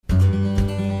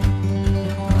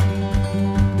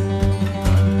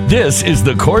This is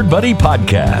the Chord Buddy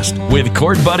Podcast with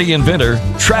Chord Buddy inventor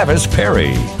Travis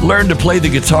Perry. Learn to play the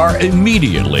guitar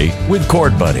immediately with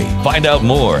Chord Buddy. Find out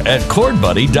more at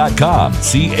chordbuddy.com.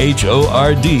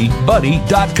 CHORD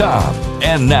buddy.com.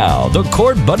 And now, the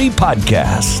Chord Buddy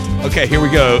Podcast. Okay, here we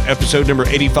go. Episode number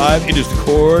 85. It is the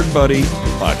Chord Buddy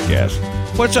Podcast.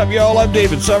 What's up, y'all? I'm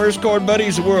David Summers. Chord Buddy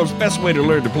is the world's best way to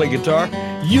learn to play guitar.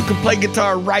 You can play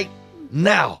guitar right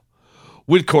now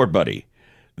with Chord Buddy.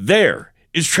 There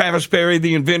is Travis Perry,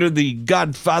 the inventor, the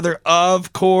godfather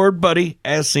of Chord Buddy,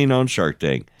 as seen on Shark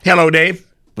Tank. Hello, Dave.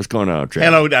 What's going on, Travis?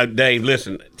 Hello, Dave.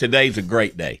 Listen, today's a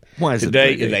great day. Why is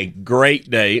Today it a great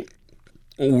day? is a great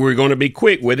day. We're going to be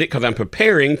quick with it because I'm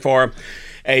preparing for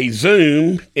a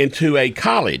Zoom into a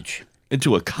college.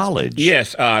 Into a college?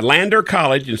 Yes, Lander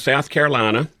College in South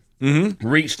Carolina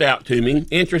reached out to me.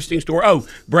 Interesting story. Oh,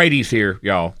 Brady's here,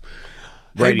 y'all.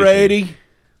 Hey, Brady.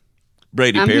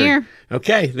 Brady I'm Perry. here.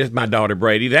 Okay, this is my daughter,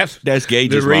 Brady. That's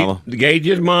Gage's mama.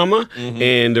 Gage's mama.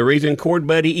 And the reason Chord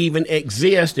Buddy even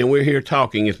exists and we're here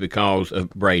talking is because of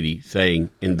Brady saying,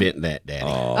 invent that, Daddy.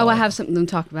 Oh, I have something to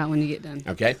talk about when you get done.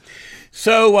 Okay.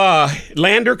 So,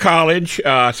 Lander College,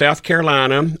 South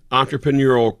Carolina,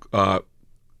 entrepreneurial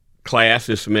class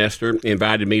this semester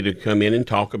invited me to come in and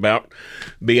talk about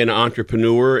being an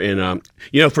entrepreneur. And,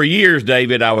 for years,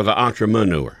 David, I was an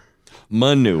entrepreneur.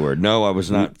 Manure. No, I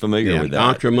was not familiar with that.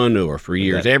 Entrepreneur for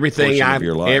years. That Everything portion of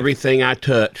your life. everything I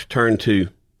touched turned to,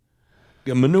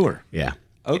 Manure. yeah.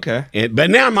 Okay. But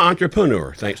now I'm an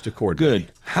entrepreneur, thanks to Chord Buddy.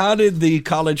 Good. How did the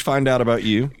college find out about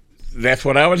you? That's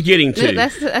what I was getting to.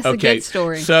 That's a good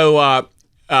story. So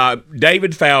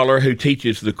David Fowler, who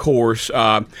teaches the course,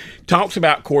 talks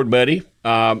about Chord Buddy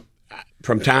from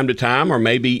time to time, or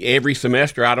maybe every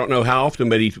semester. I don't know how often,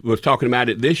 but he was talking about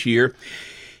it this year,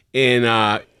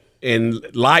 and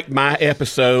liked my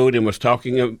episode and was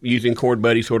talking of using Chord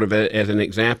Buddy sort of as an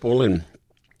example,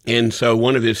 and so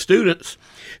one of his students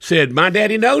said, "My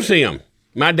daddy knows him.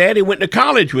 My daddy went to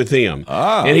college with him."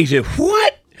 Ah. And he said,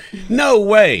 "What? No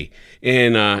way."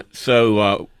 And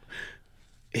so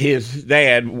his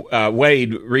dad,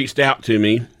 Wade, reached out to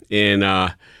me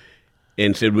and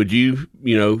said, "Would you,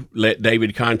 let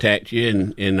David contact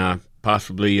you and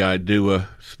possibly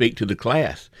speak to the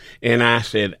class?" And I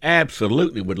said,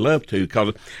 "Absolutely, would love to,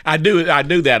 because I do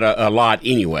that a lot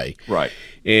anyway." Right.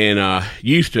 And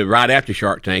used to right after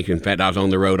Shark Tank. In fact, I was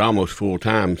on the road almost full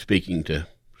time speaking to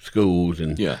schools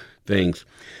and things.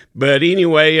 But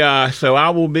anyway, so I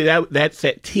will be, that's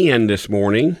at 10 this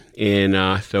morning.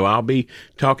 And so I'll be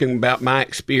talking about my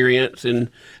experience and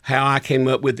how I came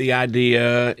up with the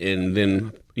idea, and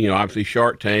then, obviously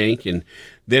Shark Tank. And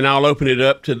then I'll open it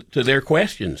up to their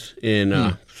questions.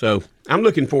 And so I'm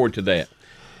looking forward to that.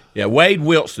 Yeah, Wade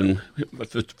Wilson, a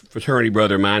fraternity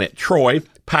brother of mine at Troy,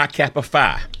 Pi Kappa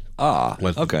Phi.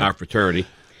 Was okay. our fraternity.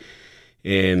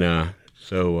 And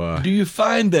do you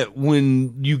find that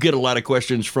when you get a lot of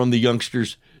questions from the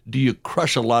youngsters, do you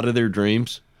crush a lot of their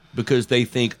dreams because they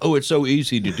think, oh, it's so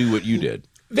easy to do what you did?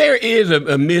 There is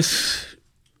a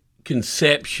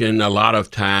misconception a lot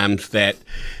of times that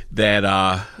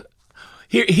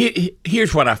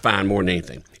here's what I find more than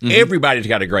anything. Everybody's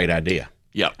got a great idea.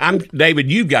 Yeah. David,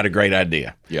 you've got a great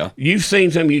idea. Yeah. You've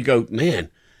seen something, you go, man,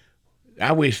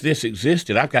 I wish this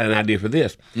existed. I've got an idea for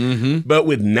this. But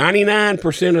with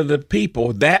 99% of the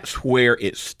people, that's where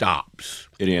it stops.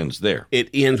 It ends there. It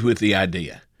ends with the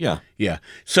idea. Yeah. Yeah.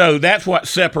 So that's what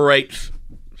separates.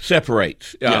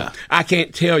 Yeah. I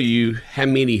can't tell you how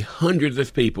many hundreds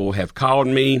of people have called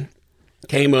me,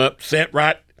 came up, sat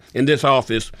right in this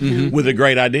office with a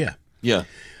great idea. Yeah.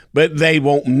 But they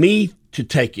want me to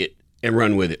take it and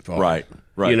run with it for them.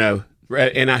 Right.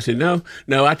 And I said, no,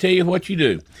 I tell you what you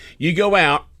do. You go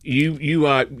out, you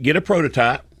get a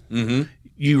prototype,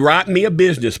 you write me a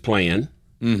business plan,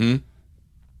 you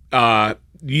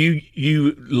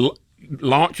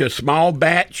launch a small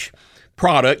batch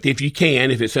product if you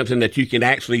can, if it's something that you can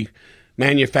actually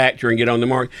manufacture and get on the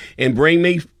market, and bring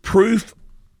me proof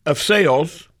of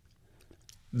sales,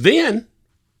 then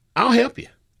I'll help you.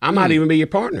 I might even be your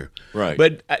partner. Right.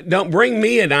 But don't bring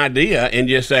me an idea and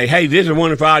just say, hey, this is a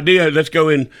wonderful idea. Let's go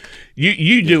in.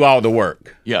 You do all the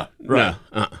work. Yeah. Right.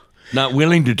 No. Not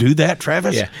willing to do that,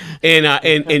 Travis? Yeah.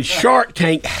 And Shark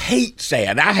Tank hates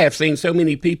that. I have seen so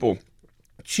many people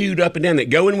chewed up and down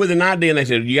that go in with an idea and they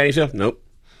said, you got yourself? Nope.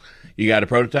 You got a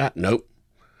prototype? Nope.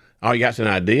 All you got's an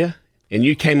idea? And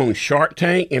you came on Shark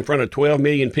Tank in front of 12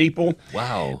 million people.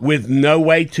 Wow. With no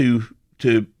way to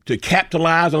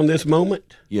capitalize on this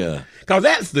moment. Yeah. Because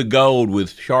that's the gold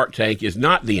with Shark Tank, is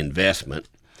not the investment.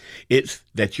 It's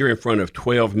that you're in front of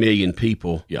 12 million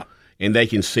people. Yeah. and they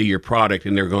can see your product,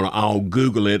 and they're going to all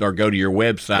Google it or go to your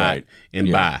website and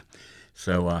buy.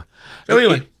 So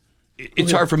anyway.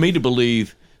 It's hard for me to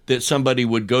believe that somebody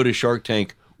would go to Shark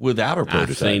Tank without a prototype.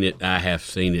 I've seen it. I have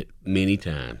seen it many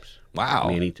times. Wow.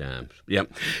 Many times.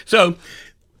 Yep. So,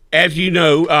 as you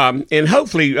know, and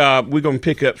hopefully we're going to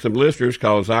pick up some listeners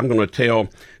because I'm going to tell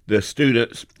the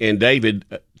students and David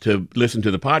to listen to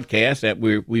the podcast that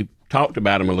we talked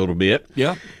about them a little bit.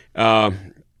 Yeah.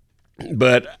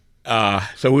 But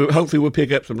hopefully we'll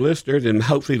pick up some listeners, and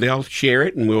hopefully they'll share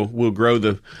it, and we'll grow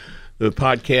the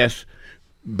podcast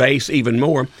base even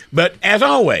more. But as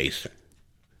always,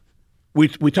 we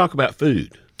talk about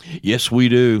food. Yes, we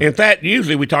do. In fact,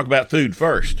 usually we talk about food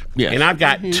first. Yes. And I've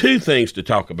got two things to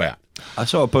talk about. I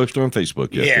saw a poster on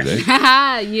Facebook yesterday.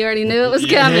 Yes. You already knew it was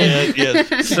coming.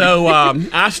 Yes. So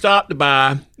I stopped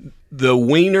by the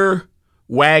Wiener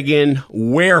Wagon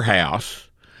Warehouse,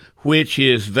 which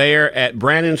is there at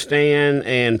Brandenstein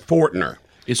and Fortner.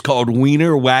 It's called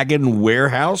Wiener Wagon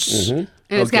Warehouse. Mm-hmm.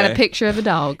 And it's got a picture of a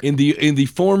dog. In the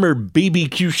former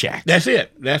BBQ shack. That's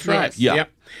it. That's right. Yes. Yeah.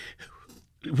 Yep.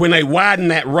 When they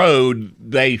widened that road,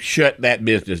 they shut that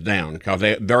business down because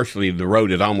virtually the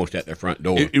road is almost at their front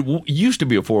door. It used to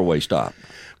be a four-way stop.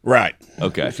 Right.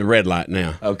 Okay. It's a red light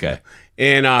now. Okay.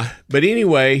 And but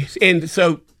anyway, and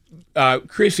so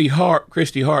Christy Harp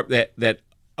that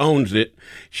owns it.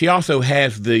 She also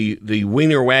has the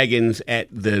Wiener wagons at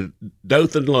the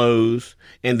Dothan Lowe's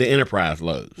and the Enterprise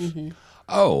Lowe's. Mm-hmm.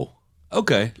 Oh,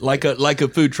 okay. Like a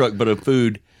food truck, but a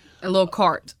little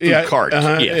cart. cart.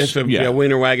 It's Yes. a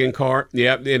Wiener wagon cart.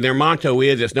 Yeah, and their motto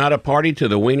is, "It's not a party till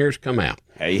the wieners come out."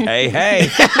 Hey, hey, hey.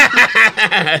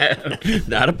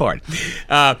 Not a party.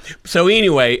 So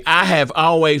anyway, I have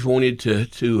always wanted to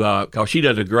because she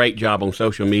does a great job on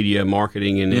social media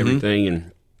marketing and everything,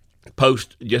 and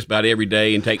post just about every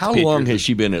day and takes pictures. How long has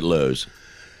she been at Lowe's?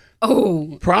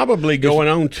 Oh. Probably going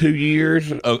on 2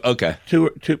 years. Oh, okay.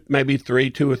 Two, maybe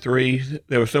 2 or 3.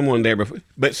 There was someone there before.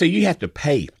 But see, you have to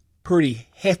pay pretty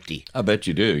hefty. I bet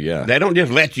you do, yeah. They don't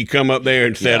just let you come up there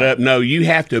and set up. No, you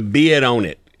have to bid on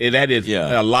it. That is,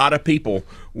 a lot of people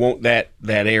want that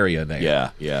area there.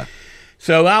 Yeah, yeah.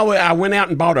 So I went out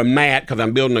and bought a mat because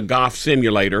I'm building a golf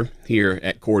simulator here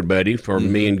at Cord Buddy for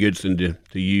me and Goodson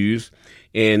to use.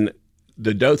 And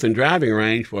the Dothan Driving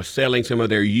Range was selling some of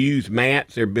their used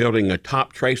mats. They're building a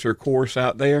top tracer course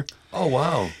out there. Oh,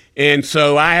 wow. And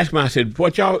so I asked them, I said,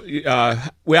 what y'all,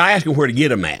 I asked them where to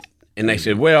get a mat. And they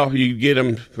said, well, you get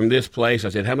them from this place. I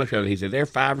said, how much are they? He said, they're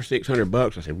 $500 or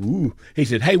 $600. I said, ooh. He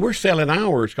said, hey, we're selling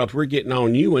ours because we're getting all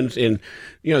new ones, and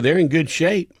they're in good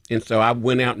shape. And so I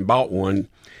went out and bought one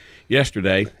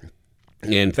yesterday.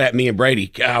 And in fact, me and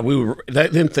Brady,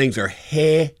 them things are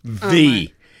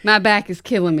heavy. My back is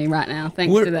killing me right now,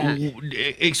 thanks to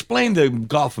that. Explain the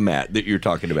golf mat that you're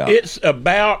talking about. It's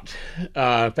about,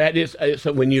 in fact, it's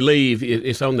when you leave,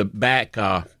 it's on the back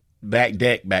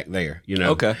deck back there,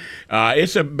 Okay.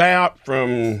 It's about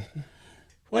from,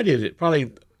 what is it?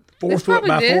 Probably 4 foot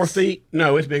by 4 feet?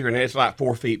 No, it's bigger than that. It's like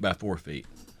 4 feet by 4 feet.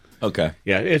 Okay.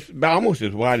 Yeah, it's about almost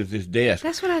as wide as this desk.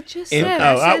 That's what I just And, said.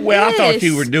 I thought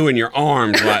you were doing your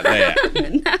arms like that.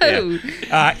 No.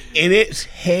 Yeah. And it's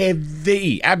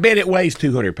heavy. I bet it weighs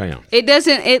 200 pounds. It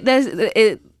doesn't.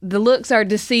 The looks are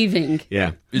deceiving.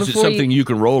 Yeah. Is it something you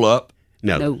can roll up?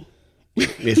 No.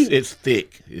 It's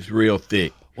thick. It's real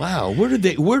thick. Wow. Where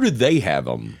do they have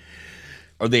them?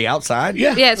 Are they outside?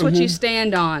 Yeah. Yeah, it's what you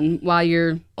stand on while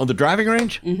you're On the driving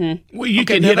range? Mm-hmm. Well, you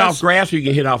can hit off grass or you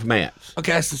can hit off mats.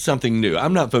 Okay, that's something new.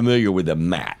 I'm not familiar with a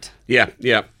mat. Yeah.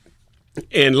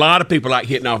 And a lot of people like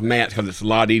hitting off mats because it's a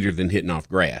lot easier than hitting off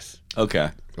grass. Okay.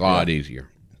 A lot easier.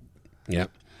 Yeah.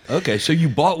 Okay, so you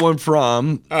bought one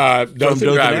from Dothan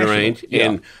Dothan Driving National. Range. Yeah.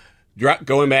 And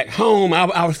going back home,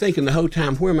 I was thinking the whole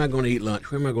time, where am I going to eat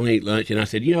lunch? And I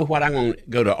said, you know what? I'm going to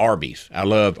go to Arby's. I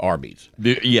love Arby's.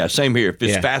 Yeah, same here. If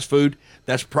it's Yeah. fast food,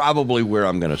 that's probably where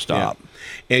I'm going to stop.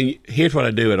 Yeah. And here's what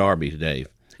I do at Arby's, Dave.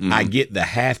 I get the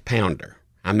half pounder.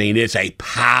 I mean, it's a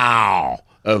pile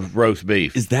of roast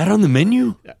beef. Is that on the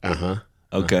menu? Uh-huh.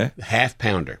 Okay. Half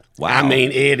pounder. Wow. I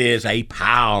mean, it is a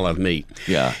pile of meat.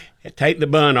 Yeah. I take the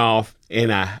bun off,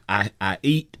 and I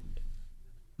eat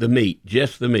the meat,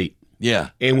 just the meat. Yeah.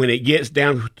 And when it gets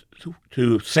down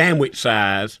to sandwich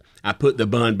size, I put the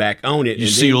bun back on it. You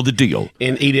seal the deal.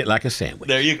 And eat it like a sandwich.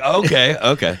 There you go. Okay.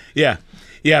 Okay.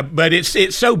 Yeah, but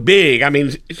it's so big. I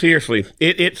mean, seriously,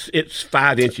 it's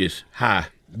 5 inches high.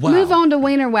 Wow. Move on to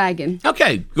Wiener Wagon.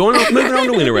 Okay, moving on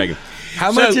to Wiener Wagon.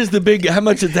 How much is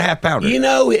the half pounder?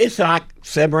 It's like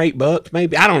 $7 or $8,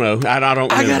 maybe. I don't know. I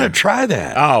don't. I gotta try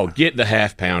that. Oh, get the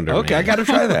half pounder. Okay, man. I gotta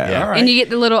try that. Yeah. All right. And you get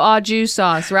the little au jus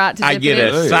sauce, right? To I dip get it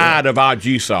in? a side of au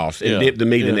jus sauce and dip the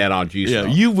meat in that au jus Yeah,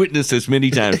 sauce. you've witnessed this many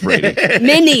times, Brady.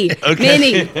 many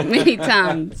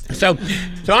times. So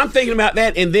I'm thinking about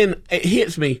that, and then it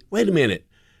hits me. Wait a minute,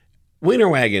 Wiener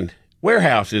Wagon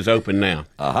warehouse is open now.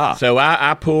 Uh-huh. So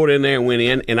I pulled in there and went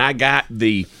in, and I got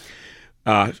the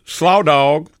slaw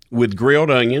dog with grilled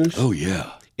onions. Oh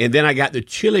yeah. And then I got the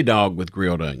chili dog with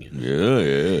grilled onions.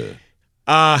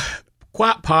 Yeah.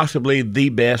 Quite possibly the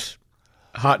best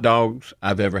hot dogs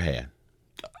I've ever had.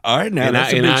 All right, now And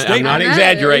that's I- a and big I- I'm statement. not I know,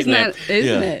 exaggerating isn't that.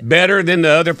 Isn't Yeah. it? Better than the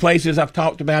other places I've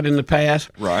talked about in the past.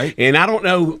 Right. And I don't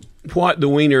know what the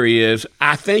wiener is.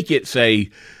 I think it's a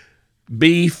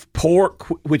beef, pork,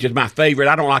 which is my favorite.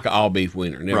 I don't like an all beef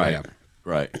wiener. Never have.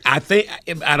 Right. I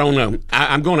don't know.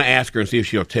 I'm going to ask her and see if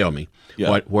she'll tell me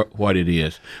what it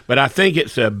is. But I think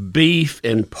it's a beef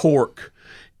and pork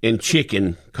and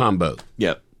chicken combo.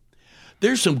 Yep.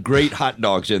 There's some great hot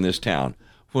dogs in this town.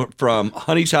 From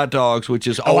Honey's Hot Dogs, which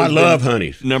is I love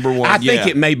Honey's. number one. I think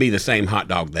it may be the same hot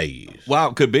dog they use.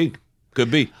 Wow, it could be.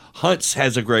 Could be. Hunt's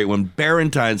has a great one.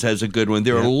 Barrentine's has a good one.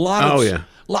 There are a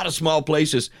lot of small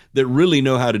places that really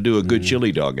know how to do a good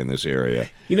chili dog in this area.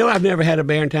 I've never had a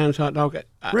Barrentine's hot dog.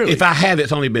 Really? If I have,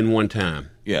 it's only been one time.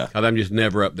 Yeah. 'Cause I'm just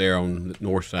never up there on the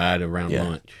north side around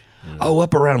lunch. Oh,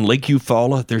 up around Lake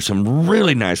Eufaula, there's some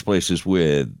really nice places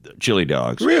with chili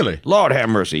dogs. Really? Lord have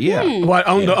mercy. Yeah. What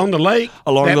on the lake?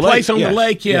 Along that the place lake, on yeah. the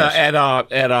lake, Yes. at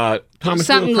Thomasville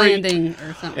Something Creek. landing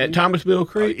or something. At Thomasville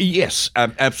Creek. Yes,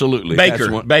 absolutely. Baker- That's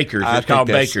one- Baker's. I It's think called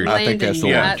that's- Baker's. I think that's the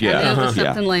Landing. one. I Yeah. know it was Yeah.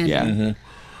 something landing. Yeah. Mm-hmm.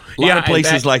 A lot Yeah, of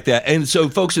places and that- like that. And so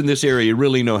folks in this area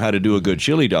really know how to do a good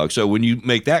chili dog. So when you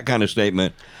make that kind of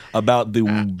statement about the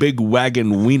big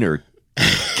wagon wiener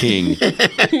king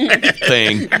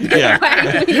thing, yeah.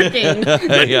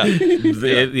 yeah.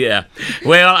 Yeah.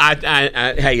 Well,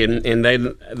 I hey, and they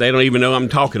don't even know I'm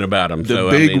talking about them. The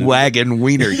big wagon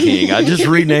wiener king. I just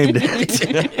renamed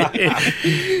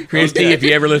it. Christy, if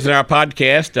you ever listen to our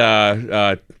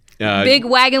podcast, Big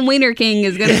Wagon Wiener King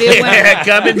is going to be a winner.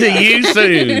 coming to you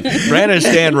soon. Brandon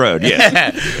Stand Road,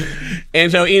 yes. And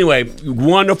so, anyway,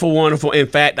 wonderful, wonderful. In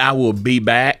fact, I will be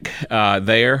back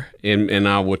there, and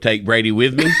I will take Brady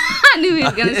with me. I knew he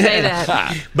was going to say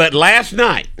that. But last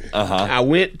night, I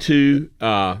went to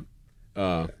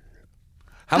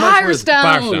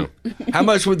Firestone. How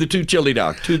much were the two chili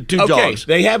dogs? Two Okay, dogs.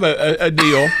 they have a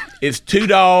deal. It's 2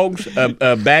 dogs,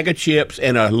 a bag of chips,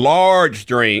 and a large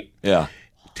drink. Yeah.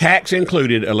 Tax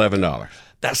included, $11.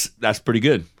 That's pretty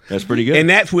good. That's pretty good. And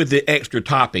that's with the extra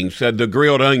toppings. So the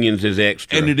grilled onions is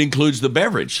extra. And it includes the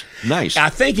beverage. Nice. I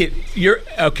think you're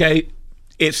okay.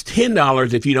 It's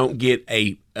 $10 if you don't get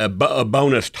a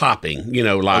bonus topping.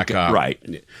 Like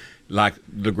right. like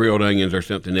the grilled onions or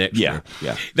something extra.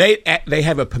 Yeah. They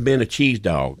have a pimento cheese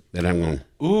dog that I'm going.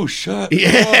 Ooh, shut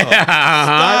Yeah,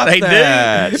 Stop they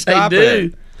that. do. Stop they do.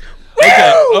 it.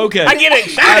 Okay. I get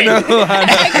excited.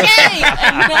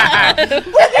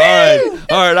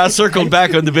 All right. I circled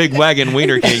back on the big wagon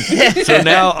wiener king. So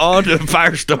now on to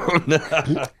Firestone.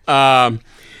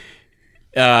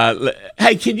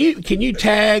 Hey, can you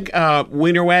tag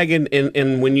Wiener Wagon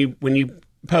in when you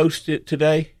post it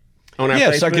today on our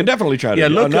Yes, Facebook? I can definitely try to. Yeah,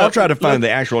 look I'll up- try to find look-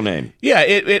 the actual name. Yeah,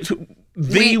 it's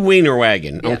the Wiener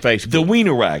Wagon on Facebook. The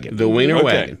Wiener Wagon. The Wiener Okay.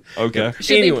 Wagon. Okay.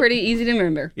 Should Anyway. be pretty easy to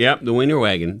remember. Yep, the Wiener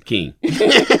Wagon King.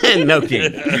 No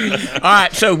kidding. All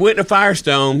right, so went to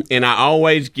Firestone, and I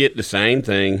always get the same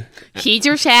thing.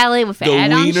 Caesar salad with The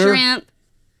add-on wiener? shrimp.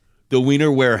 The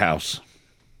Wiener Warehouse.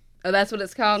 Oh, that's what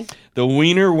it's called? The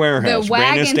Wiener Warehouse. The Brandon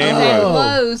wagon is Stand at Road.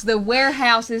 Lowe's. The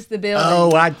warehouse is the building.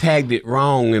 Oh, I tagged it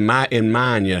wrong in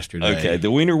mine yesterday. Okay, the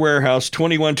Wiener Warehouse,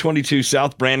 2122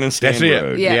 South Brandon Stand That's it.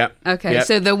 Road. Yeah. Yep. Okay. Yep.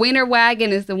 So the Wiener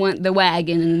Wagon is the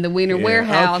wagon, and the Wiener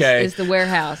Warehouse Okay. is the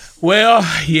warehouse. Well,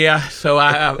 yeah. So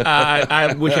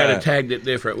I wish I'd have tagged it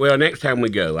different. Well, next time we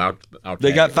go, I'll They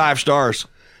tag got it. 5 stars.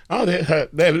 Oh,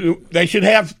 they should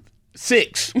have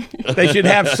 6. They should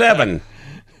have 7.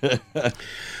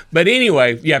 But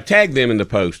anyway, yeah, tag them in the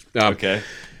post. Okay.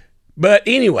 But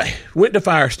anyway, went to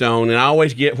Firestone, and I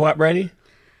always get what, Brady?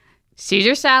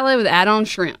 Caesar salad with add-on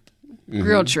shrimp,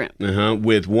 grilled shrimp.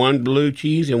 With 1 blue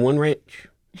cheese and 1 ranch.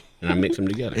 And I mix them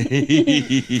together.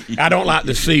 I don't like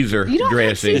the Caesar You don't like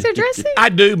dressing. Caesar dressing? I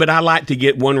do, but I like to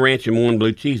get 1 ranch and 1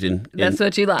 blue cheese. That's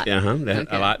what you like.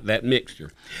 I like that mixture.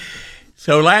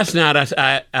 So last night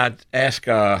I asked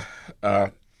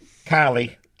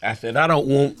Kylie, I said, I don't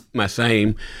want my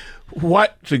same.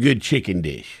 What's a good chicken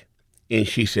dish? And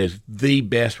she says, the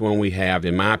best one we have,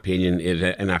 in my opinion, is,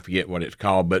 and I forget what it's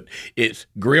called, but it's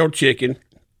grilled chicken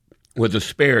with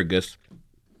asparagus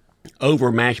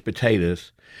over mashed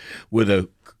potatoes with a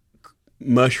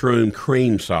mushroom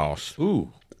cream sauce.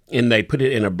 Ooh. And they put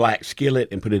it in a black skillet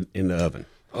and put it in the oven.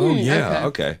 Oh, yeah.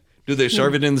 Okay. Do they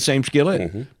serve it in the same skillet?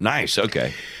 Mm-hmm. Nice.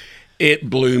 Okay. It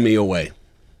blew me away.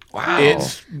 Wow.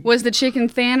 Was the chicken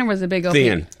thin or was it big old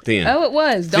Thin. Oh, it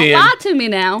was. Don't Thin. lie to me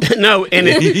now. No, and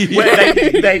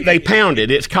they pound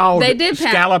it. It's called They did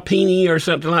pound. scallopini or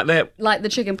something like that. Like the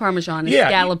chicken parmesan, it's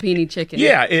Yeah. scallopini chicken.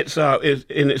 Yeah, so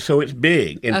it's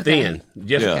big and Okay. thin.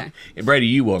 Just Yeah. And Brady,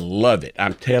 you will love it.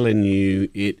 I'm telling you,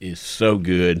 it is so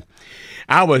good.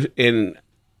 I was in.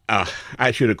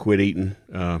 I should have quit eating,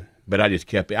 but I just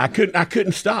kept it. I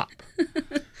couldn't stop.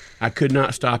 I could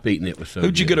not stop eating. It was so.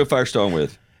 Who'd you good. get a Firestone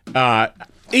with?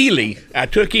 Ely. I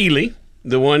took Ely,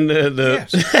 the one.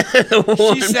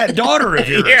 She's that daughter of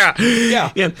yours.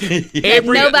 Yeah.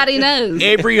 Nobody knows.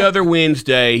 Every other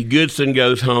Wednesday, Goodson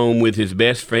goes home with his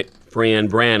best friend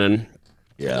Brannon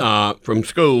from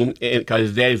school, because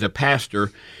his daddy's a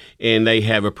pastor, and they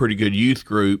have a pretty good youth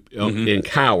group in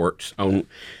Cowarts.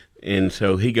 And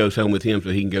so he goes home with him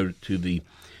so he can go to the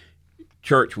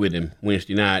church with him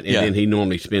Wednesday night, and then he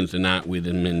normally spends the night with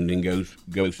him and then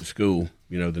goes to school,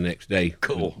 the next day.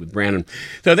 Cool. With Brandon.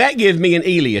 So that gives me and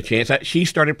Ely a chance. She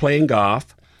started playing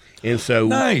golf, and so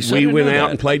Nice. I we didn't went know out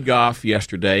that. and played golf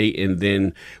yesterday, and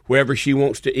then wherever she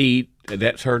wants to eat,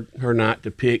 that's her night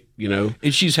to pick, And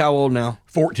she's how old now?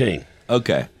 14.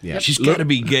 Okay. Yeah. She's got to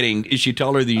be getting. Is she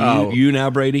taller than you now,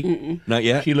 Brady? Mm-mm. Not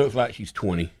yet. She looks like she's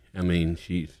 20. I mean,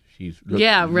 she's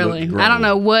really. grown. I don't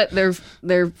know what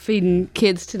they're feeding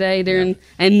kids today during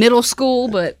in middle school,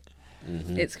 but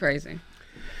it's crazy.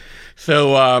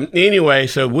 So anyway,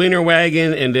 winter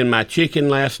wagon and then my chicken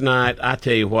last night. I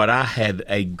tell you what, I had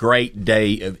a great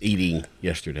day of eating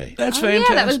yesterday. That's Oh, fantastic.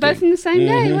 yeah, that was both in the same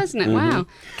day, wasn't it? Wow.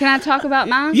 Can I talk about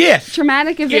my Yes.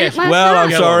 traumatic event Yes. last Well, night?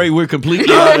 I'm sorry, we're completely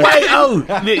Oh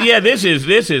wait, yeah, this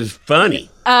is funny.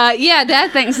 Yeah,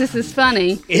 Dad thinks this is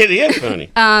funny. It is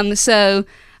funny. So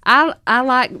I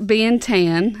like being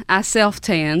tan. I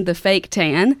self-tan, the fake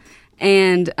tan.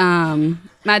 And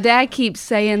my dad keeps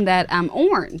saying that I'm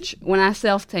orange when I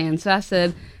self-tan. So I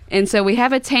said, and so we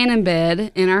have a tanning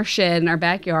bed in our shed in our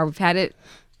backyard. We've had it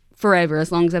forever,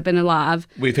 as long as I've been alive.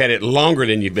 We've had it longer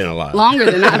than you've been alive. Longer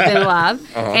than I've been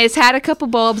alive. And it's had a couple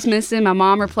bulbs missing. My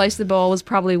mom replaced the bulbs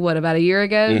probably, about a year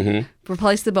ago?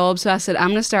 Replaced the bulbs. So I said, I'm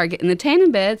going to start getting the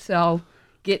tanning bed so I'll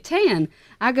get tan.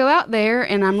 I go out there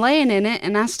and I'm laying in it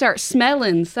and I start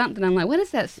smelling something. I'm like, what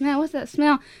is that smell? What's that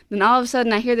smell? Then all of a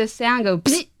sudden I hear this sound go,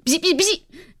 bzz, bzz, bzz, bzz.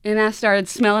 And I started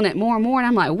smelling it more and more. And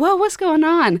I'm like, whoa, what's going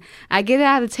on? I get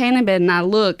out of the tanning bed and I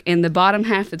look, and the bottom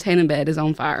half of the tanning bed is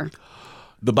on fire.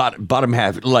 The bottom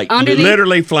half, like Underneath-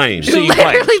 Literally flames. See,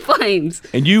 Literally flames.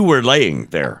 and you were laying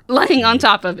there. Laying on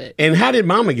top of it. And how did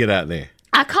Mama get out there?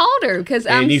 I called her because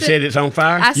And you said it's on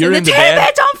fire? I said, You're the in the tanning bed?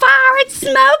 bed's on fire. It's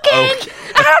smoking.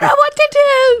 I don't know what to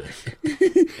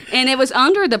do. And it was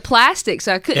under the plastic,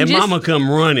 so I couldn't And just... Mama come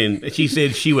running. She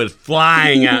said she was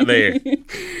flying out there.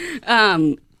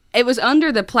 It was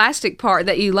under the plastic part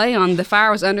that you lay on. The fire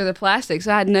was under the plastic,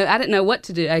 so I didn't know what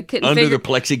to do. I couldn't Under figure... the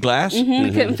plexiglass? I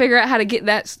couldn't figure out how to get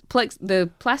the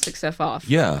plastic stuff off.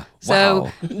 Yeah. So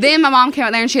Wow. then my mom came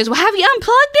out there and she goes, well, have you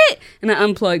unplugged it? And I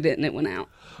unplugged it and it went out.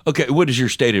 Okay, what is your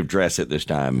state of dress at this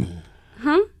time?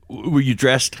 Huh? Were you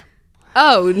dressed?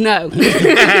 Oh, no.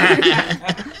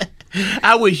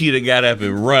 I wish you'd have got up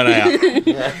and run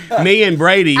out. Me and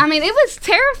Brady. I mean, it was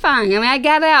terrifying. I mean, I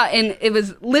got out and it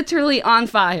was literally on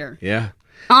fire. Yeah.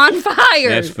 On fire.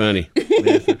 That's funny.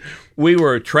 We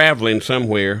were traveling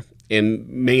somewhere, and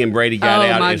me and Brady got Oh,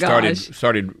 out my and gosh.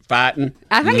 started fighting.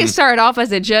 I think it started off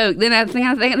as a joke. Then I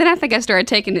think I started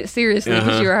taking it seriously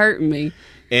because you were hurting me.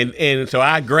 And so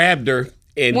I grabbed her.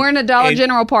 And, We're in a Dollar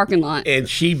General parking lot. And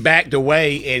she backed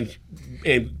away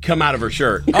and come out of her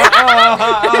shirt. In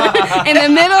the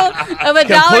middle of a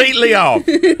Completely off.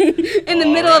 in the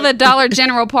middle of a Dollar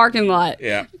General parking lot.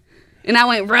 Yeah. And I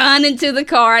went running to the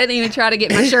car. I didn't even try to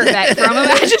get my shirt back from him.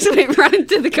 I just went running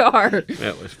to the car.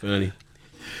 That was funny.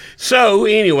 So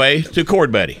anyway, to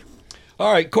Cord Buddy.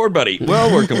 All right, Cord Buddy.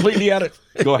 Well, we're completely out of...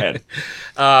 Go ahead.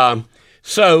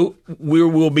 So we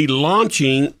will be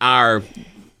launching our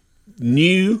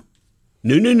new,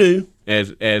 as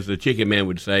the Chicken Man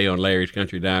would say on Larry's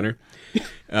Country Diner,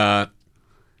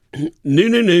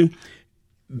 new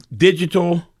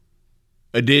digital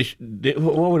edition.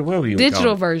 What would you Digital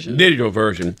call it? version. Digital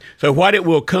version. So what it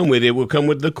will come with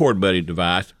the Cord Buddy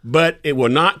device, but it will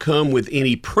not come with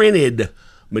any printed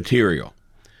material.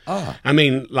 I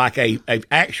mean, like a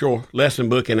actual lesson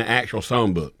book and an actual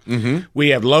song book. Mm-hmm. We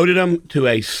have loaded them to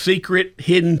a secret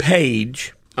hidden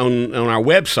page on our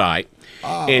website,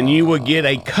 and you will get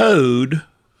a code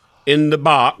in the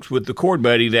box with the Chord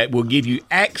Buddy that will give you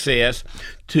access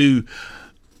to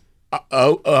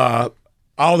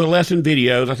all the lesson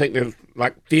videos. I think there's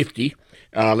like 50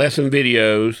 lesson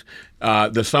videos,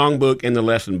 the song book, and the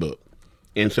lesson book.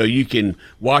 And so you can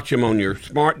watch them on your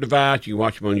smart device, you can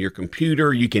watch them on your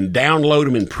computer, you can download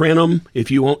them and print them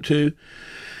if you want to,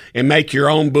 and make your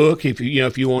own book if you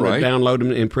want to download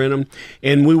them and print them.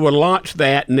 And we will launch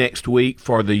that next week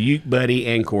for the Uke Buddy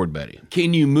and Chord Buddy.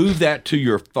 Can you move that to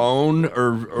your phone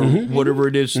or whatever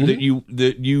it is that you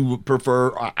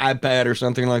prefer, iPad or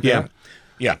something like that?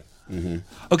 Yeah. Mm-hmm.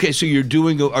 Okay, so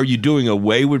are you doing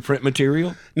away with print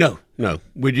material? No.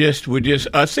 We just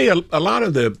see a lot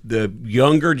of the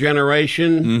younger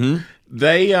generation.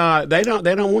 They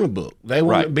don't want a book. They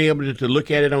want to be able to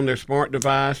look at it on their smart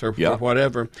device or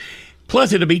whatever.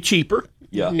 Plus, it'll be cheaper.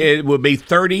 Yeah, it will be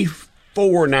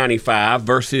 $34.95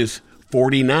 versus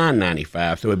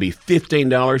 $49.95, so it'd be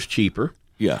 $15 cheaper.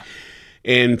 Yeah,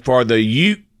 and for the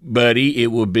Uke Buddy,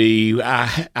 it will be.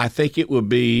 I think it will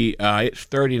be. It's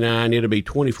 $39. It'll be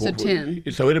 $24. So 10.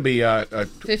 So it'll be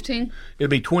 15. It'll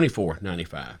be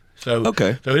 $24.95. So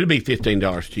So it'll be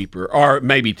 $15 cheaper, or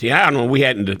maybe 10. I don't know. We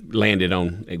hadn't landed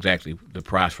on exactly the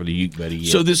price for the Uke Buddy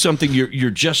yet. So this is something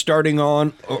you're just starting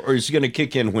on, or is it going to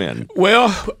kick in when? Well,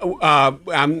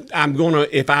 I'm gonna,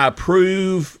 if I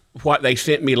approve what they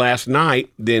sent me last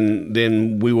night,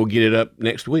 then we will get it up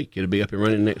next week. It'll be up and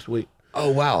running next week.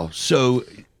 Oh wow! So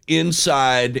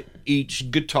inside each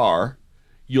guitar,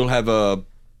 you'll have a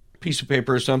piece of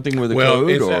paper or something with a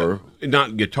code, or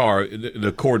not guitar,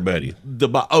 the Chord Buddy.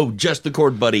 Just the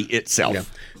Chord Buddy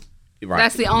itself. Yeah. Right.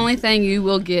 That's the only thing you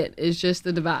will get is just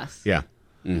the device. Yeah.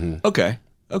 Mm-hmm. Okay.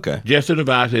 Just the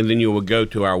device, and then you will go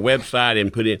to our website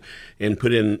and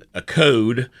put in a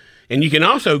code, and you can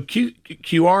also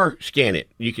QR scan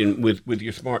it. You can with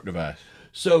your smart device.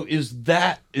 So is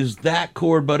that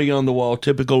Chord Buddy on the wall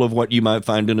typical of what you might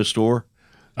find in a store?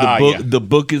 The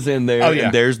book is in there,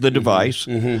 and there's the device.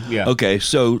 Mm-hmm. Yeah. Okay,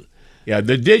 so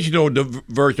the digital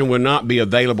version will not be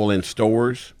available in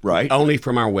stores. Right. Only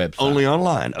from our website. Only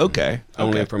online. Okay.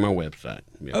 Only from our website.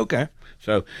 Yeah. Okay.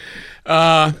 So,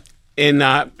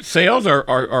 and sales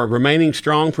are remaining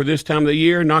strong for this time of the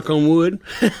year. Knock on wood.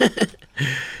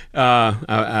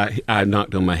 I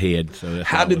knocked on my head. So that's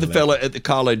how did the fella at the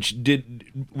college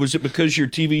was it because your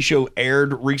TV show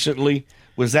aired recently?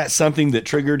 Was that something that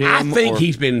triggered him? I think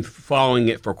he's been following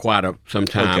it for quite some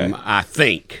time. Okay. I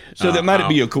think so. That might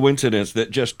be a coincidence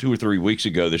that just 2 or 3 weeks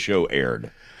ago the show aired.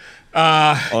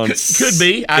 Could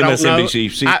be. I don't know.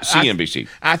 CNBC.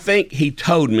 I think he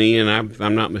told me, and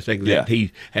I'm not mistaken, that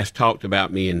he has talked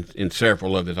about me in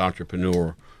several of his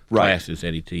entrepreneur classes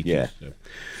that he teaches. Yeah. So.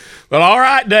 Well, all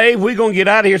right, Dave, we're going to get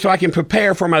out of here so I can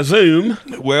prepare for my Zoom.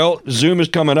 Well, Zoom is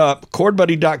coming up.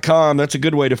 ChordBuddy.com, that's a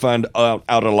good way to find out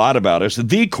a lot about us.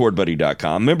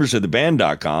 TheChordBuddy.com,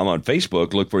 membersoftheband.com. On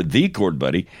Facebook, look for The Chord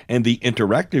Buddy, and the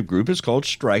interactive group is called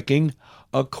Striking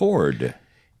a Chord.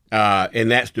 And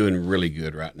that's doing really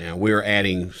good right now. We're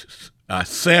adding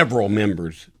several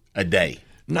members a day.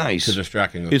 Nice. To the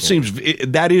Striking a Chord. It seems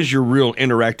that is your real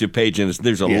interactive page, and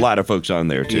there's a lot of folks on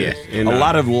there, too. Yes. And, a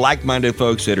lot of like-minded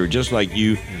folks that are just like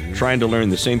you, trying to learn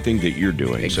the same thing that you're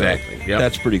doing. Exactly. So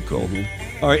that's pretty cool.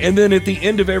 Mm-hmm. All right, and then at the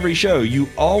end of every show, you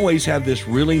always have this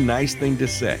really nice thing to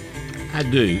say. I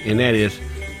do, and that is,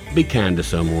 be kind to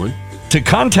someone. To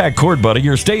contact Chord Buddy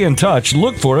or stay in touch,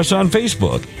 look for us on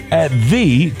Facebook at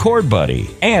The Chord Buddy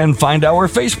and find our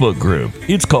Facebook group.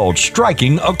 It's called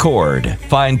Striking a Chord.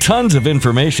 Find tons of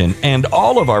information and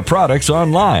all of our products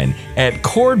online at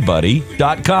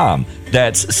ChordBuddy.com.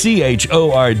 That's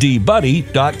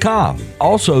ChordBuddy.com.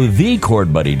 Also,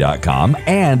 TheChordBuddy.com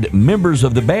and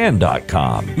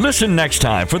membersoftheband.com. Listen next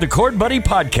time for the Chord Buddy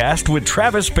Podcast with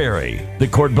Travis Perry. The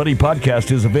Chord Buddy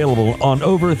Podcast is available on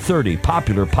over 30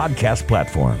 popular podcast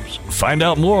platforms. Find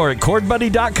out more at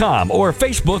ChordBuddy.com or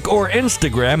Facebook or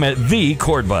Instagram at The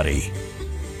Chord Buddy.